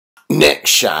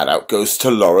Next shout out goes to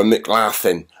Lauren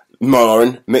McLaughin.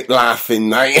 Lauren McLaughin,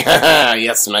 mate.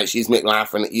 Yes, mate, she's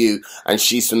McLaughin at you, and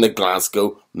she's from the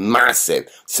Glasgow Massive.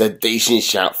 So decent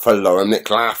shout for Lauren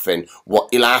McLaughin.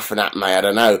 What you laughing at, mate? I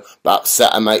don't know, but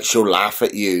upset her, mate, she'll laugh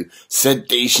at you. So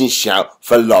decent shout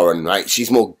for Lauren, mate.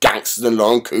 She's more gangster than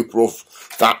Lauren Cooper or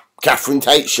that Catherine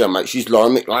Tate show, mate. She's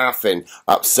Lauren McLaughin.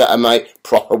 Upset her, mate.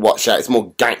 Proper watch out. It's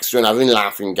more gangster and having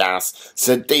laughing gas.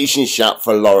 So decent shout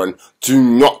for Lauren. Do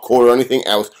not call her anything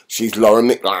else. She's Lauren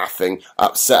McLaughin.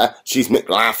 Upset her. She's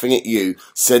McLaughin at you.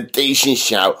 So decent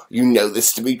shout. You know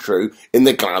this to be true in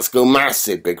the Glasgow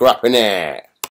Massive. Big her up in air.